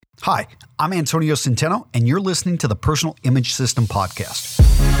Hi, I'm Antonio Centeno, and you're listening to the Personal Image System Podcast.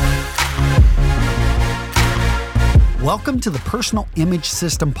 Welcome to the Personal Image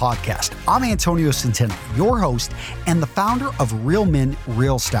System Podcast. I'm Antonio Centeno, your host and the founder of Real Men,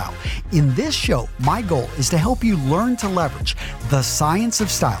 Real Style. In this show, my goal is to help you learn to leverage the science of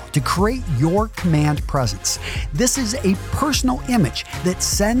style to create your command presence. This is a personal image that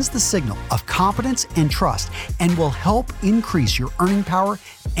sends the signal of confidence and trust and will help increase your earning power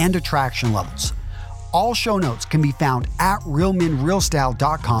and attraction levels. All show notes can be found at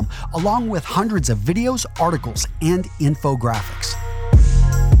realmenrealstyle.com, along with hundreds of videos, articles, and infographics.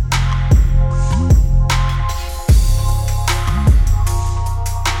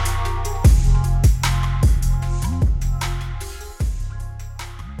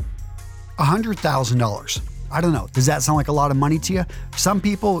 $100,000. I don't know. Does that sound like a lot of money to you? Some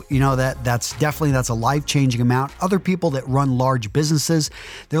people, that's a life-changing amount. Other people that run large businesses,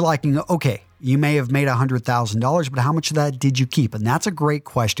 they're like, okay, you may have made $100,000, but how much of that did you keep? And that's a great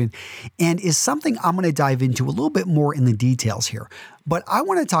question and is something I'm going to dive into a little bit more in the details here. But I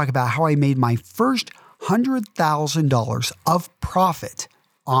want to talk about how I made my first $100,000 of profit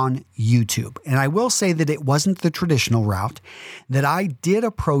on YouTube. And I will say that it wasn't the traditional route, that I did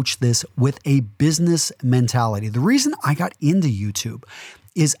approach this with a business mentality. The reason I got into YouTube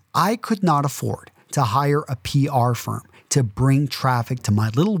is I could not afford to hire a PR firm to bring traffic to my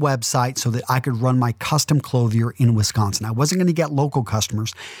little website so that I could run my custom clothier in Wisconsin. I wasn't going to get local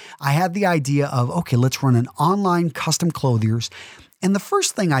customers. I had the idea of, okay, let's run an online custom clothiers. And the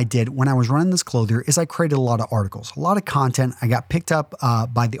first thing I did when I was running this clothier is I created a lot of articles, a lot of content. I got picked up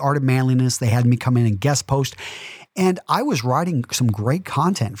by The Art of Manliness. They had me come in and guest post. And I was writing some great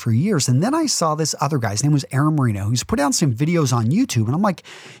content for years. And then I saw this other guy. His name was Aaron Marino, who's put out some videos on YouTube. And I'm like,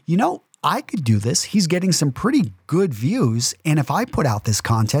 I could do this. He's getting some pretty good views. And if I put out this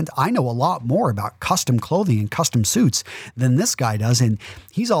content, I know a lot more about custom clothing and custom suits than this guy does. And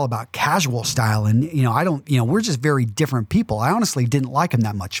he's all about casual style. And, we're just very different people. I honestly didn't like him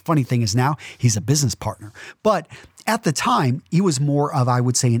that much. Funny thing is now he's a business partner. But at the time, he was more of, I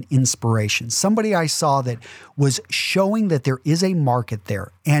would say, an inspiration. Somebody I saw that was showing that there is a market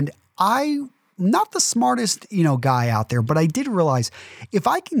there. And not the smartest, guy out there, but I did realize if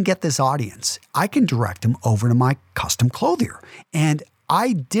I can get this audience, I can direct them over to my custom clothier. And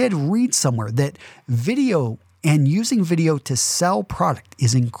I did read somewhere that video and using video to sell product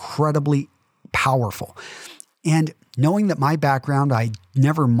is incredibly powerful. And knowing that my background, I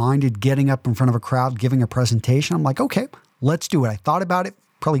never minded getting up in front of a crowd, giving a presentation. I'm like, okay, let's do it. I thought about it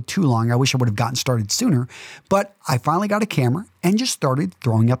probably too long. I wish I would have gotten started sooner, but I finally got a camera and just started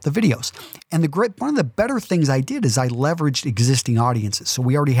throwing up the videos. And one of the better things I did is I leveraged existing audiences. So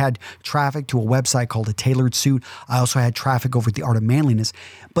we already had traffic to a website called A Tailored Suit. I also had traffic over at The Art of Manliness.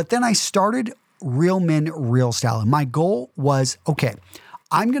 But then I started Real Men, Real Style. And my goal was, okay,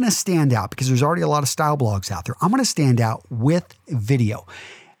 I'm going to stand out because there's already a lot of style blogs out there. I'm going to stand out with video.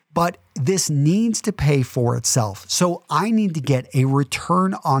 But this needs to pay for itself. So I need to get a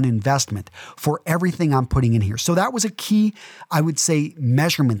return on investment for everything I'm putting in here. So that was a key, I would say,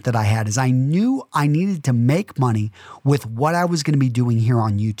 measurement that I had is I knew I needed to make money with what I was going to be doing here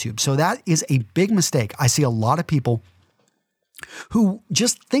on YouTube. So that is a big mistake. I see a lot of people who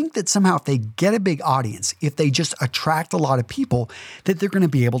just think that somehow if they get a big audience, if they just attract a lot of people, that they're going to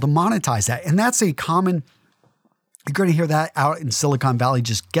be able to monetize that. And that's a common. You're going to hear that out in Silicon Valley.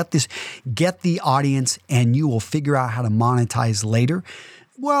 Just get the audience and you will figure out how to monetize later.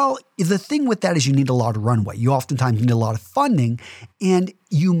 Well, the thing with that is you need a lot of runway. You oftentimes need a lot of funding, and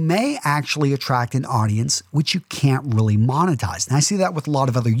you may actually attract an audience which you can't really monetize. And I see that with a lot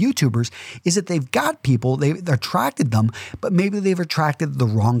of other YouTubers is that they've got people, they've attracted them, but maybe they've attracted the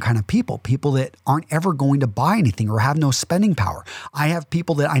wrong kind of people that aren't ever going to buy anything or have no spending power. I have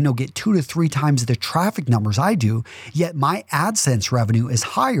people that I know get 2 to 3 times the traffic numbers I do, yet my AdSense revenue is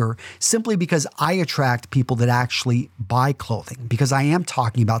higher simply because I attract people that actually buy clothing, because I am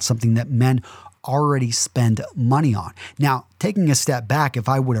talking about something that men already spend money on. Now, taking a step back, if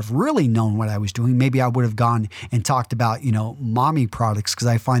I would have really known what I was doing, maybe I would have gone and talked about, mommy products, because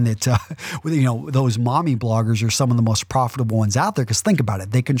I find that, those mommy bloggers are some of the most profitable ones out there. Because think about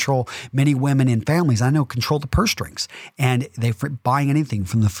it, they control many women and families. I know control the purse strings, and they're buying anything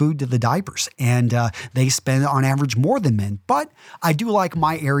from the food to the diapers, and they spend on average more than men. But I do like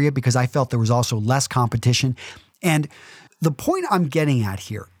my area because I felt there was also less competition. And the point I'm getting at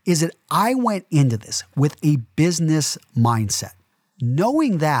here is that I went into this with a business mindset.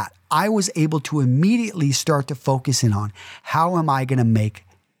 Knowing that, I was able to immediately start to focus in on how am I going to make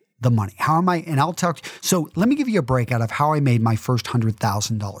the money? How am I? And I'll talk. So let me give you a breakout of how I made my first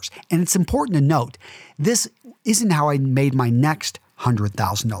 $100,000. And it's important to note, this isn't how I made my next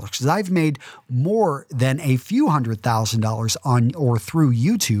 $100,000, because I've made more than a few $100,000 on or through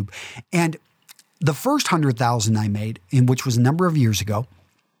YouTube. And the first $100,000 I made, which was a number of years ago,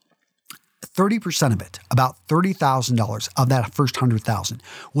 30% of it, about $30,000 of that first $100,000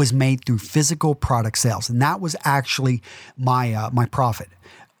 was made through physical product sales. And that was actually my profit.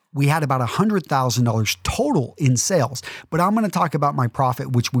 We had about $100,000 total in sales, but I'm going to talk about my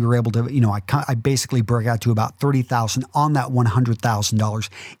profit, which we were able to, I basically broke out to about $30,000 on that $100,000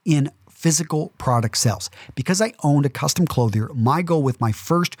 in physical product sales. Because I owned a custom clothier, my goal with my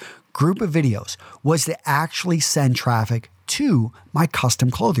first group of videos was to actually send traffic to my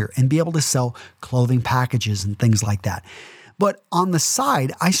custom clothier and be able to sell clothing packages and things like that. But on the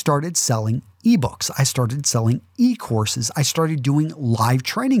side, I started selling ebooks. I started selling e-courses. I started doing live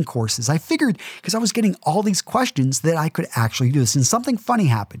training courses. I figured, because I was getting all these questions, that I could actually do this. And something funny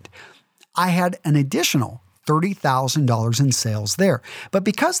happened. I had an additional $30,000 in sales there. But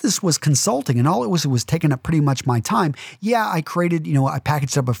because this was consulting and all it was taking up pretty much my time, I created, I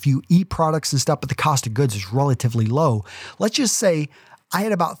packaged up a few e-products and stuff, but the cost of goods is relatively low. Let's just say I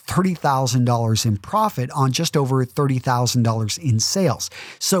had about $30,000 in profit on just over $30,000 in sales.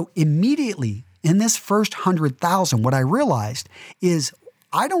 So immediately in this first $100,000, what I realized is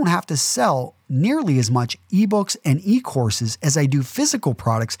I don't have to sell nearly as much ebooks and e-courses as I do physical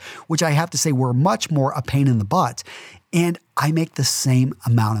products, which I have to say were much more a pain in the butt. And I make the same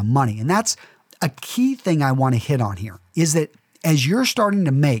amount of money. And that's a key thing I want to hit on here, is that as you're starting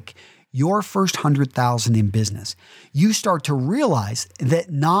to make your first $100,000 in business, you start to realize that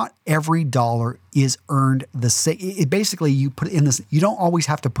not every dollar is earned the same. Basically, you put in this, you don't always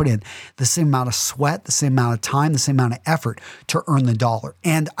have to put in the same amount of sweat, the same amount of time, the same amount of effort to earn the dollar.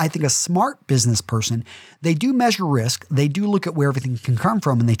 And I think a smart business person, they do measure risk, they do look at where everything can come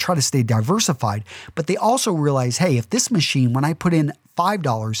from, and they try to stay diversified, but they also realize, hey, if this machine, when I put in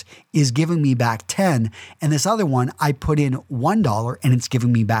 $5 is giving me back 10, and this other one I put in $1 and it's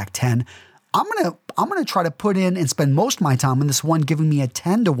giving me back 10, I'm gonna try to put in and spend most of my time on this one giving me a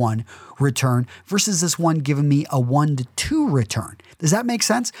 10-to-1 return versus this one giving me a 1-to-2 return. Does that make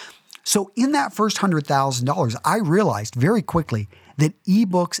sense? So in that first $100,000, I realized very quickly that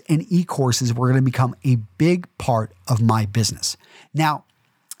ebooks and e-courses were going to become a big part of my business. Now,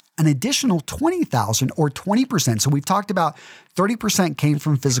 an additional $20,000 or 20%. So we've talked about 30% came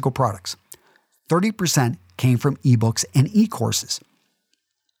from physical products. 30% came from ebooks and e-courses.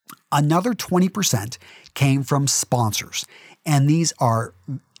 Another 20% came from sponsors. And these are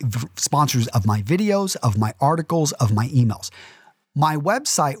sponsors of my videos, of my articles, of my emails. My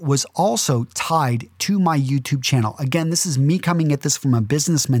website was also tied to my YouTube channel. Again, this is me coming at this from a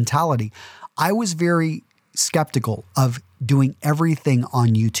business mentality. I was very skeptical of doing everything on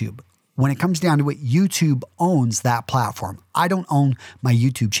YouTube. When it comes down to it, YouTube owns that platform. I don't own my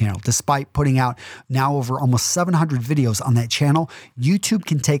YouTube channel. Despite putting out now over almost 700 videos on that channel, YouTube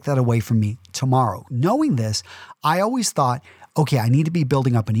can take that away from me tomorrow. Knowing this, I always thought, okay, I need to be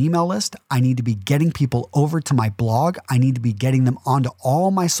building up an email list. I need to be getting people over to my blog. I need to be getting them onto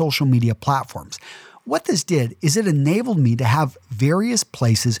all my social media platforms. What this did is it enabled me to have various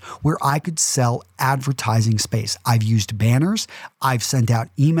places where I could sell advertising space. I've used banners. I've sent out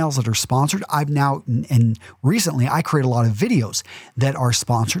emails that are sponsored. And recently I create a lot of videos that are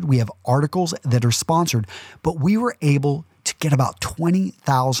sponsored. We have articles that are sponsored, but we were able to get about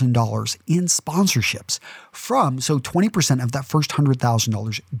 $20,000 in sponsorships so 20% of that first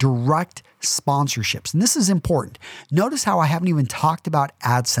 $100,000 direct sponsorships. And this is important. Notice how I haven't even talked about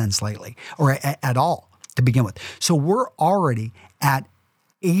AdSense lately or at all to begin with. So we're already at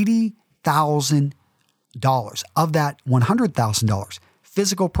 $80,000 of that $100,000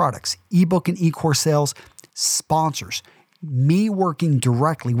 physical products, ebook and e-course sales, sponsors, me working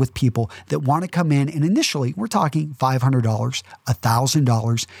directly with people that want to come in. And initially, we're talking $500,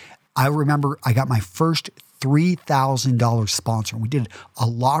 $1,000. I remember I got my first $3,000 sponsor. We did a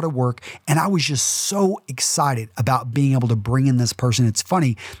lot of work, and I was just so excited about being able to bring in this person. It's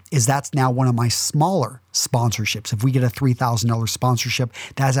funny, is that's now one of my smaller sponsorships. If we get a $3,000 sponsorship,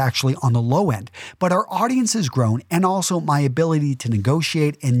 that's actually on the low end. But our audience has grown, and also my ability to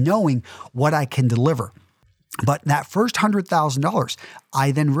negotiate and knowing what I can deliver. But that first $100,000,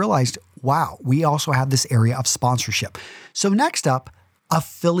 I then realized, wow, we also have this area of sponsorship. So next up,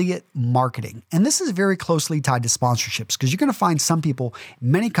 affiliate marketing. And this is very closely tied to sponsorships because you're going to find some people,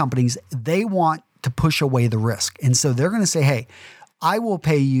 many companies, they want to push away the risk. And so they're going to say, hey, I will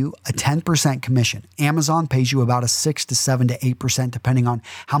pay you a 10% commission. Amazon pays you about a 6 to 7 to 8%, depending on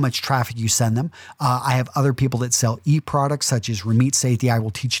how much traffic you send them. I have other people that sell e-products, such as Ramit Sethi, I Will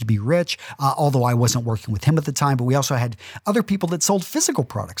Teach You to Be Rich, although I wasn't working with him at the time. But we also had other people that sold physical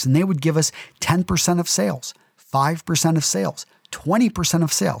products, and they would give us 10% of sales, 5% of sales, 20%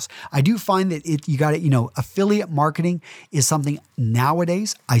 of sales. I do find that affiliate marketing is something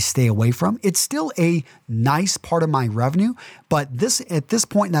nowadays I stay away from. It's still a nice part of my revenue, but at this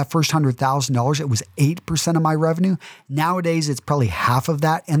point in that first $100,000, it was 8% of my revenue. Nowadays, it's probably half of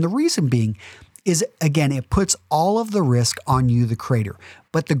that. And the reason being is, again, it puts all of the risk on you, the creator.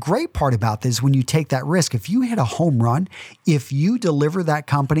 But the great part about this, when you take that risk, if you hit a home run, if you deliver that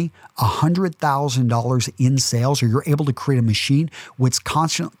company $100,000 in sales, or you're able to create a machine which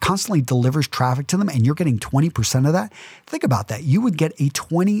constantly delivers traffic to them, and you're getting 20% of that, think about that. You would get a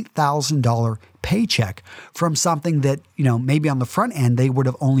 $20,000 paycheck from something that, maybe on the front end, they would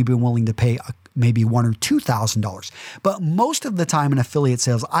have only been willing to pay maybe $1,000 or $2,000. But most of the time in affiliate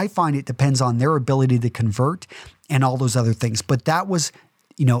sales, I find it depends on their ability to convert and all those other things. But that was,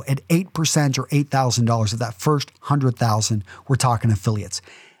 at 8% or $8,000 of that first $100,000, we're talking affiliates.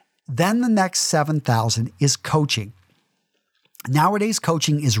 Then the next $7,000 is coaching. Nowadays,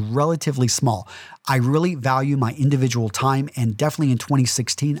 coaching is relatively small. I really value my individual time, and definitely in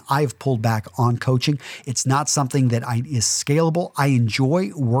 2016, I've pulled back on coaching. It's not something that is scalable. I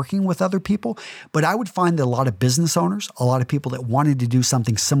enjoy working with other people, but I would find that a lot of business owners, a lot of people that wanted to do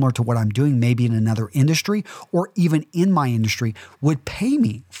something similar to what I'm doing, maybe in another industry or even in my industry, would pay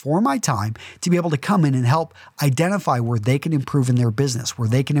me for my time to be able to come in and help identify where they can improve in their business, where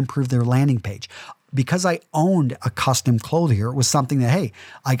they can improve their landing page. Because I owned a custom clothier, it was something that, hey,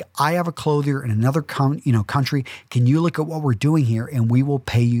 I have a clothier in another country. Can you look at what we're doing here, and we will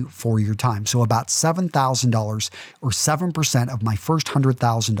pay you for your time? So about $7,000 or 7% of my first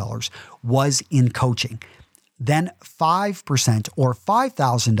 $100,000 was in coaching. Then 5% or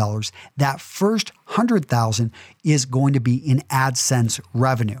 $5,000, that first $100,000 is going to be in AdSense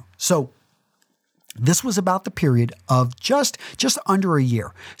revenue. So this was about the period of just under a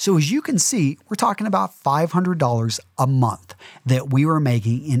year. So as you can see, we're talking about $500 a month that we were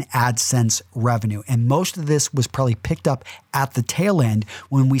making in AdSense revenue. And most of this was probably picked up at the tail end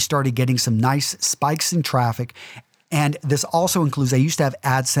when we started getting some nice spikes in traffic. And this also includes, I used to have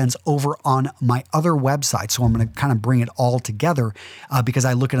AdSense over on my other website. So I'm going to kind of bring it all together because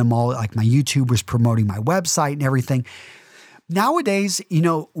I look at them all, like my YouTube was promoting my website and everything. Nowadays,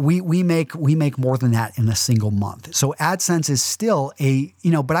 we make more than that in a single month. So AdSense is still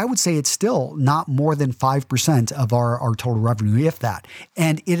but I would say it's still not more than 5% of our total revenue, if that.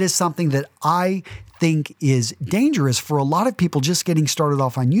 And it is something that I think is dangerous for a lot of people just getting started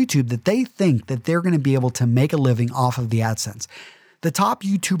off on YouTube, that they think that they're going to be able to make a living off of the AdSense. The top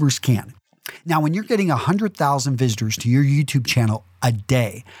YouTubers can. Now, when you're getting 100,000 visitors to your YouTube channel a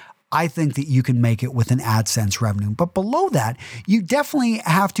day, I think that you can make it with an AdSense revenue. But below that, you definitely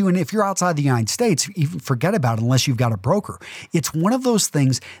have to, and if you're outside the United States, even forget about it unless you've got a broker. It's one of those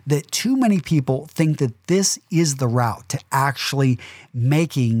things that too many people think that this is the route to actually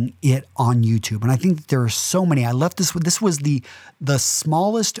making it on YouTube. And I think that there are so many. This was the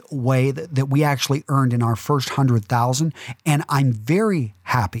smallest way that we actually earned in our first 100,000. And I'm very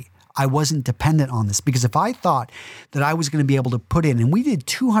happy I wasn't dependent on this, because if I thought that I was going to be able to put in, and we did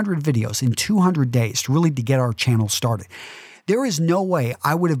 200 videos in 200 days to get our channel started, there is no way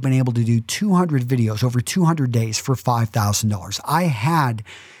I would have been able to do 200 videos over 200 days for $5,000. I had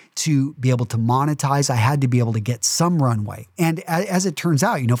to be able to monetize. I had to be able to get some runway. And as it turns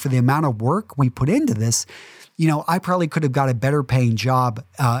out, for the amount of work we put into this, I probably could have got a better paying job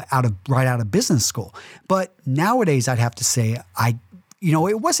right out of business school. But nowadays, I'd have to say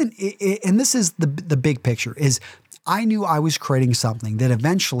it wasn't, and this is the big picture, is I knew I was creating something that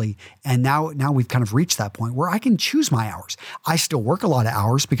eventually, and now we've kind of reached that point where I can choose my hours. I still work a lot of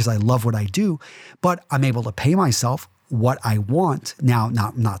hours because I love what I do, but I'm able to pay myself what I want. Now,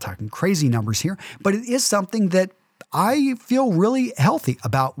 I'm not talking crazy numbers here, but it is something that I feel really healthy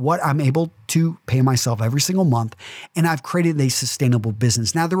about what I'm able to pay myself every single month, and I've created a sustainable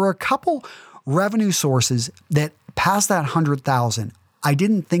business. Now, there were a couple revenue sources that past that 100,000 I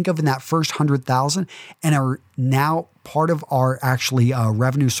didn't think of in that first 100,000 and are now part of our actually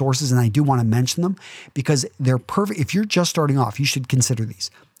revenue sources. And I do want to mention them because they're perfect. If you're just starting off, you should consider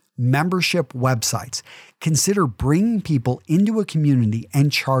these. membership websites. Consider bringing people into a community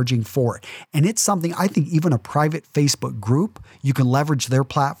and charging for it. And it's something I think even a private Facebook group, you can leverage their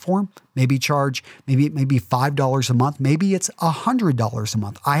platform, maybe charge maybe $5 a month, maybe it's $100 a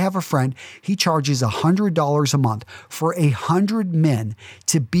month. I have a friend, he charges $100 a month for 100 men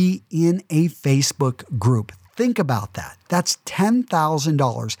to be in a Facebook group. Think about that. That's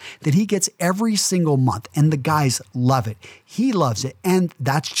 $10,000 that he gets every single month, and the guys love it. He loves it, and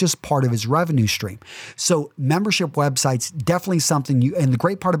that's just part of his revenue stream. So membership websites, definitely something and the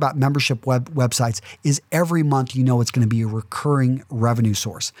great part about membership websites is every month you know it's going to be a recurring revenue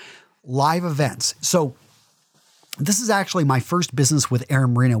source. Live events. So this is actually my first business with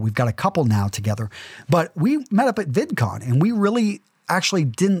Aaron Marino. We've got a couple now together, but we met up at VidCon, and we really actually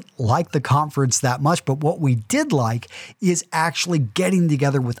didn't like the conference that much, but what we did like is actually getting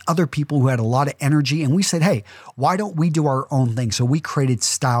together with other people who had a lot of energy. And we said, hey, why don't we do our own thing? So we created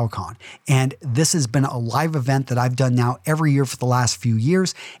StyleCon. And this has been a live event that I've done now every year for the last few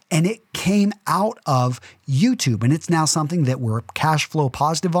years. And it came out of YouTube. And it's now something that we're cash flow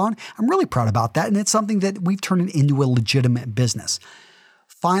positive on. I'm really proud about that. And it's something that we've turned it into a legitimate business.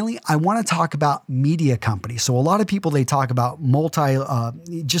 Finally, I want to talk about media companies. So a lot of people, they talk about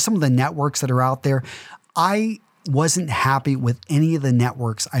just some of the networks that are out there. I wasn't happy with any of the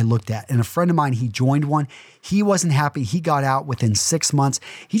networks I looked at. And a friend of mine, he joined one. He wasn't happy. He got out within 6 months.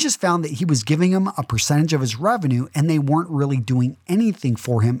 He just found that he was giving them a percentage of his revenue and they weren't really doing anything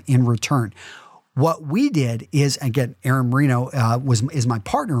for him in return. What we did is, again, Aaron Marino is my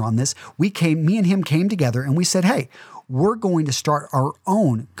partner on this. Me and him came together and we said, hey, we're going to start our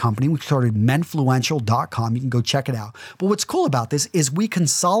own company. We started menfluential.com. You can go check it out. But what's cool about this is we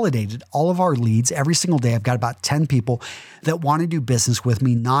consolidated all of our leads every single day. I've got about 10 people that want to do business with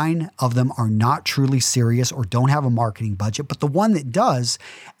me. 9 of them are not truly serious or don't have a marketing budget. But the one that does,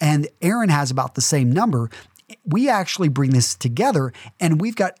 and Aaron has about the same number, we actually bring this together, and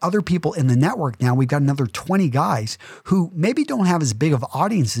we've got other people in the network now. We've got another 20 guys who maybe don't have as big of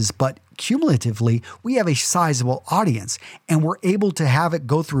audiences, but cumulatively, we have a sizable audience, and we're able to have it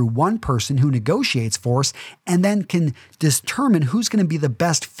go through one person who negotiates for us and then can determine who's going to be the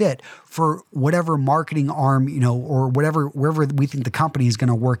best fit for whatever marketing arm, or wherever we think the company is going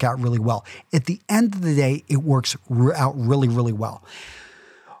to work out really well. At the end of the day, it works out really, really well.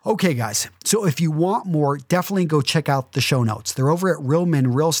 Okay, guys. So if you want more, definitely go check out the show notes. They're over at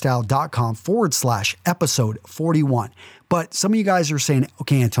realmenrealstyle.com/episode 41. But some of you guys are saying,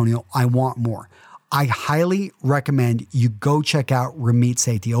 okay, Antonio, I want more. I highly recommend you go check out Ramit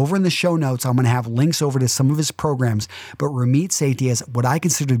Sethi. Over in the show notes, I'm going to have links over to some of his programs, but Ramit Sethi has what I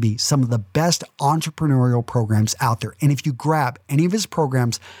consider to be some of the best entrepreneurial programs out there. And if you grab any of his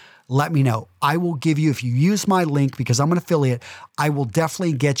programs, let me know. I will give you, if you use my link, because I'm an affiliate, I will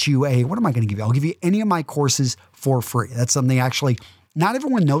definitely get you what am I going to give you? I'll give you any of my courses for free. That's something actually not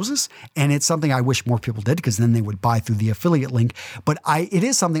everyone knows this, and it's something I wish more people did, because then they would buy through the affiliate link. But it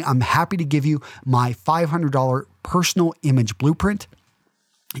is something I'm happy to give you, my $500 personal image blueprint.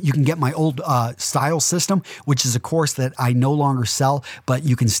 You can get my old style system, which is a course that I no longer sell, but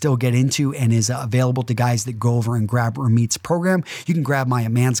you can still get into and is available to guys that go over and grab Ramit's program. You can grab my A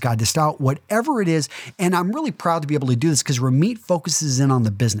Man's Guide to Style, whatever it is. And I'm really proud to be able to do this because Ramit focuses in on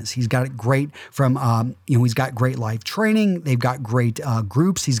the business. He's got it great from, he's got great live training. They've got great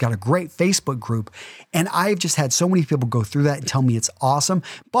groups. He's got a great Facebook group. And I've just had so many people go through that and tell me it's awesome.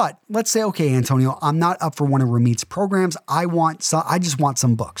 But let's say, okay, Antonio, I'm not up for one of Ramit's programs. I just want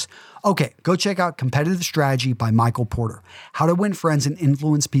some books. Okay, go check out Competitive Strategy by Michael Porter, How to Win Friends and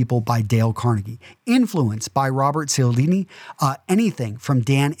Influence People by Dale Carnegie, Influence by Robert Cialdini, anything from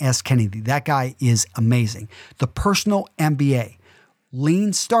Dan S. Kennedy. That guy is amazing. The Personal MBA,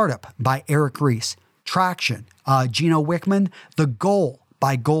 Lean Startup by Eric Ries, Traction, Gino Wickman, The Goal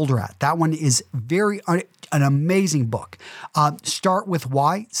by Goldratt. That one is an amazing book. Start with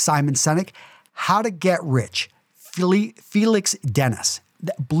Why, Simon Sinek, How to Get Rich, Felix Dennis.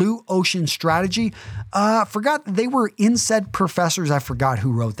 Blue Ocean Strategy. Forgot they were INSEAD professors. I forgot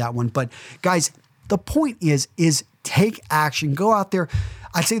who wrote that one. But guys, the point is take action. Go out there.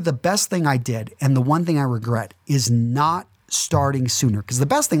 I'd say the best thing I did, and the one thing I regret, is not starting sooner. Because the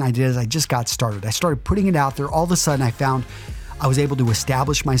best thing I did is I just got started. I started putting it out there. All of a sudden I found I was able to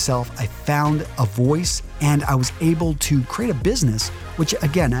establish myself. I found a voice, and I was able to create a business, which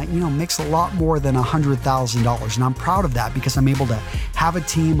again, makes a lot more than $100,000. And I'm proud of that because I'm able to have a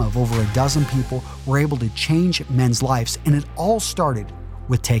team of over a dozen people. We're able to change men's lives, and it all started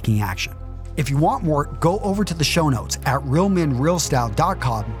with taking action. If you want more, go over to the show notes at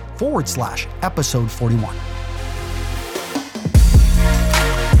realmenrealstyle.com/episode 41.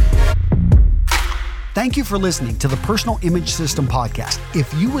 Thank you for listening to the Personal Image System podcast.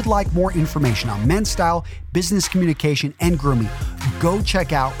 If you would like more information on men's style, business communication, and grooming, go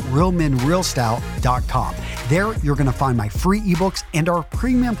check out realmenrealstyle.com. There, you're going to find my free ebooks and our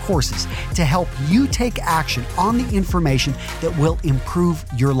premium courses to help you take action on the information that will improve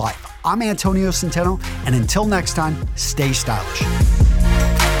your life. I'm Antonio Centeno, and until next time, stay stylish.